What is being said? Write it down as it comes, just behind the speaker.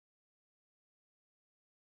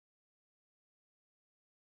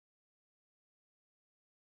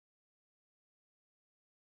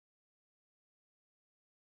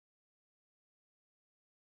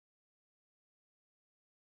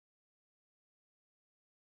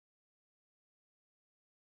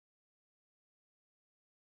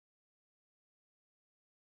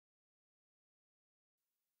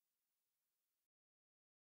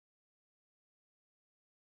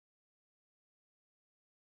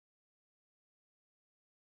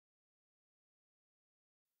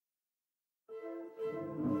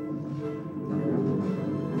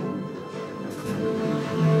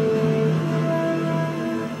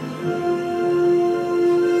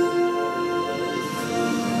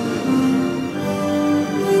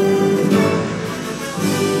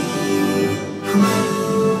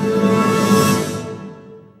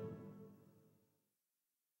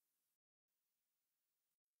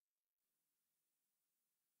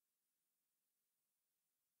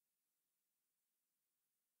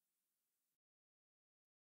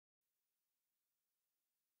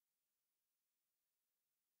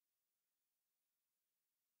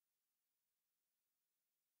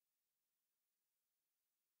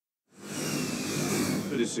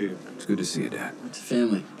Good to see you. It's good to see you, Dad. It's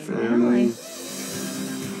family. Family.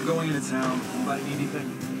 Going into town. Anybody need anything?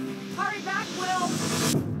 Hurry back, Will!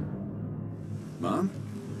 Mom?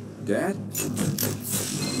 Dad?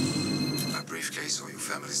 My briefcase or your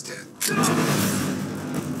family's dead.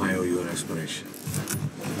 I owe you an explanation.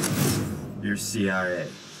 You're CIA.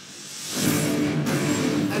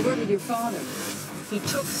 I work with your father. He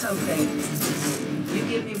took something. You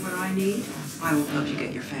give me what I need, I will help you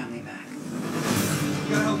get your family back.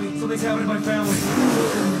 You gotta help me. Something's happening to my family.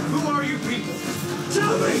 Who are you people?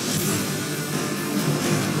 Tell me!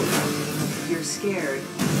 You're scared,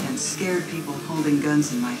 and scared people holding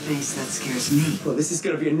guns in my face, that scares me. Well, this is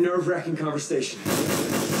gonna be a nerve-wracking conversation.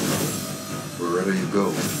 Wherever you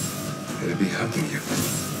go, they'll be hunting you.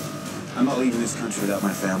 I'm not leaving this country without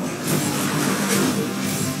my family.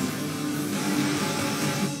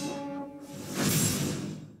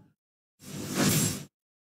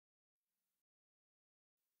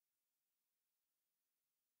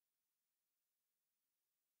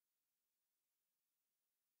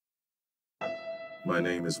 My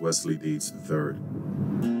name is Wesley Deeds III.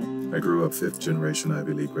 I grew up fifth-generation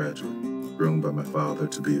Ivy League graduate, groomed by my father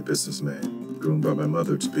to be a businessman, groomed by my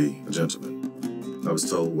mother to be a gentleman. I was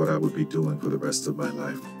told what I would be doing for the rest of my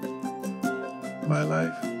life. My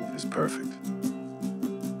life is perfect.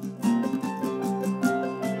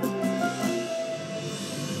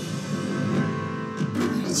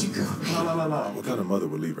 Where did you go? No. What kind of mother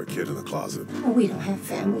would leave her kid in the closet? Oh, we don't have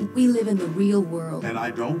family. We live in the real world. And I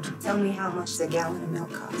don't? Tell me how much a gallon of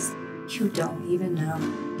milk costs. You don't even know.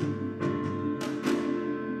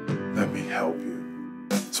 Let me help you.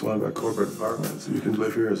 It's one of our corporate apartments. You can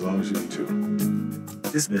live here as long as you need to.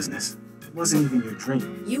 This business wasn't even your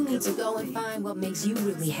dream. You need to go and find what makes you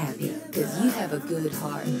really happy, because you have a good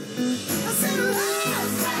heart.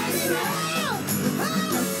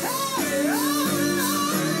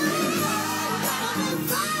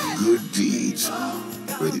 Good Deeds.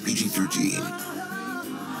 Rated PG-13.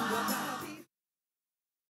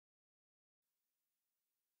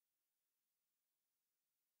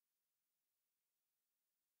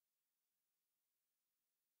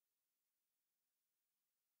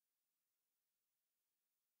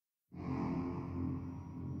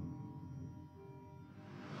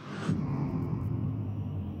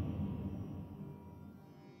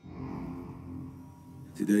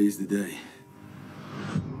 Today is the day.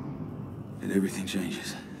 And everything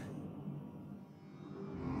changes.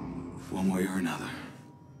 One way or another.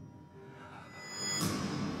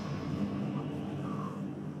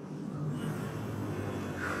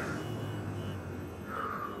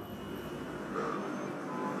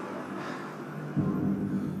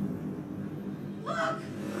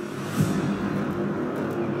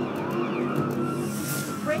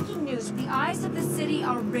 Breaking news, the eyes of the city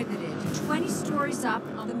are riveted. 20 stories up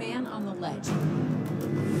on the man on the ledge.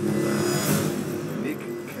 Nick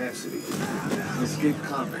Cassidy. An escaped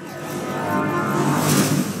convict. The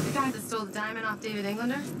guy that stole the diamond off David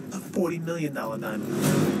Englander? A $40 million diamond.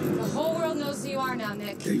 The whole world knows who you are now,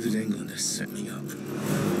 Nick. David Englander set me up.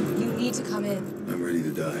 You need to come in. I'm ready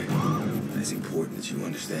to die. And it's important that you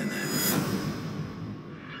understand that.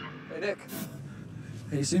 Hey, Nick.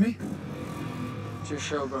 Hey, you see me? It's your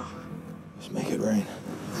show, bro. Just make it rain.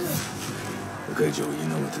 Okay, Joey, you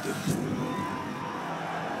know what to do.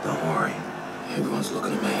 Don't worry. Everyone's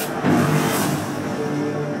looking at me.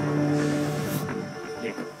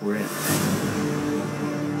 Nick, we're in.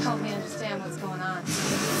 Help me understand what's going on.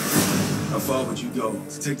 How far would you go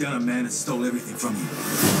to take down a man that stole everything from you?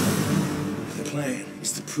 The plan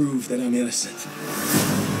is to prove that I'm innocent.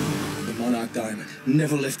 The Monarch Diamond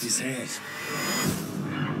never left his hands.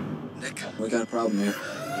 Nick, we got a problem here.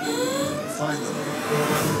 Finally.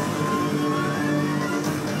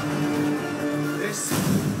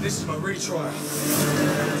 This is my retrial.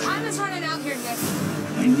 Time is running out here, Nick.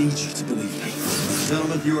 I need you to believe me.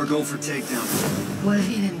 Gentlemen, you are go for takedown. What if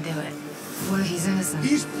he didn't do it? What if he's innocent?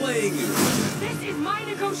 He's playing you. This is my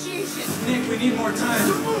negotiation. Nick, we need more time.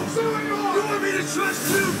 You want me to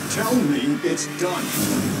trust you? Tell me it's done.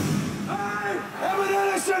 I am an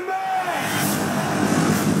innocent man!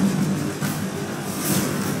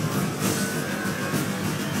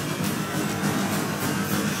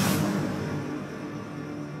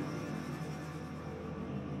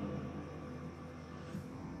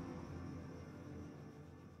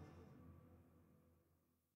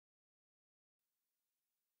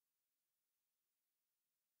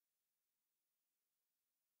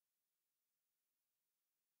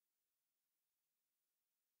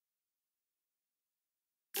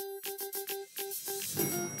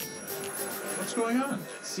 What's going on?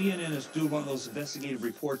 CNN is doing one of those investigative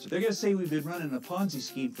reports. They're going to say we've been running a Ponzi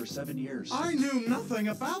scheme for 7 years. I knew nothing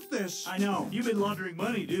about this. I know. You've been laundering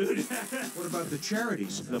money, dude. What about the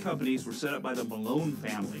charities? The companies were set up by the Malone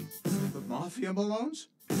family. The Mafia Malones?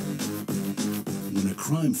 When a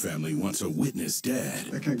crime family wants a witness dead,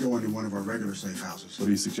 They can't go into one of our regular safe houses. What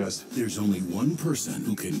do you suggest? there's only one person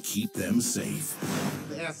who can keep them safe.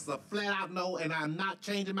 That's a flat-out no, and I'm not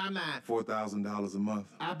changing my mind. $4,000 a month.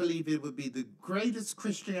 I believe it would be the greatest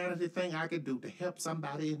Christianity thing I could do to help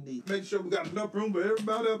somebody in need. Make sure we got enough room for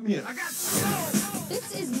everybody up here.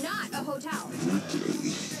 This is not a hotel.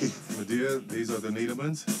 Medea, these are the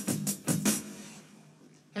Needlemans.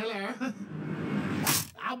 Hello?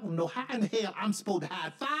 I don't know how in the hell I'm supposed to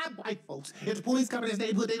hide 5 white folks. If the police come in this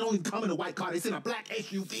neighborhood, they don't even come in a white car. They sit in a black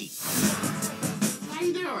SUV. How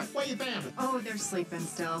you doing? Where your family? Oh, they're sleeping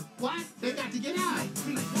still. What? They got to get out.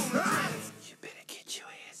 You better get your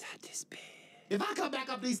ass out this bed. If I come back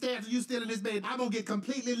up these stairs and you still in this bed, I'm gonna get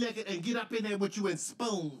completely naked and get up in there with you and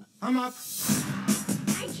spoon. I'm up.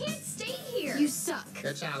 I can't stay here. You suck.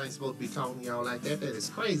 That child ain't supposed to be talking to y'all like that. That is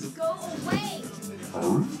crazy. Go away.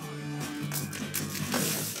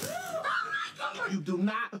 You do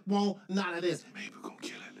not want none of this. Maybe we're gonna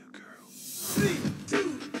kill that little girl.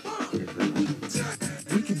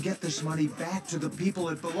 We can get this money back to the people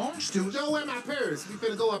it belongs to. Joe, where my purse? We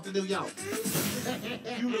finna go up to New York.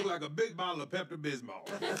 You look like a big bottle of Pepto-Bismol.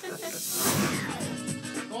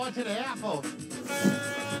 Going to the airport.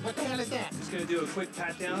 What the hell is that? Just going to do a quick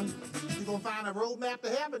pat down. You gonna find a roadmap to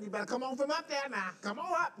heaven? You better come on from up there now. Come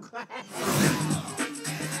on up.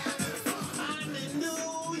 I'm in New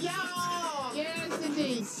York. Yes,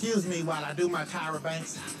 indeed. Excuse me while I do my Tyra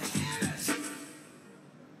Banks.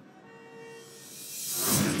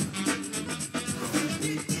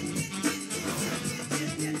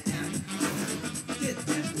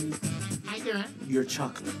 How you doing? You're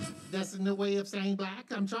chocolate. That's a new way of saying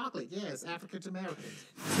black. I'm chocolate. Yes, African Americans.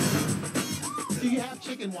 Do you have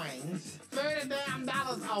chicken wings? $30 damn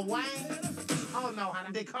a wing? Oh no,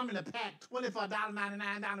 honey. They come in a pack.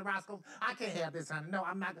 $24.99 down to Roscoe. I can't have this, honey. No,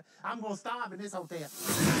 I'm not. I'm gonna starve in this hotel.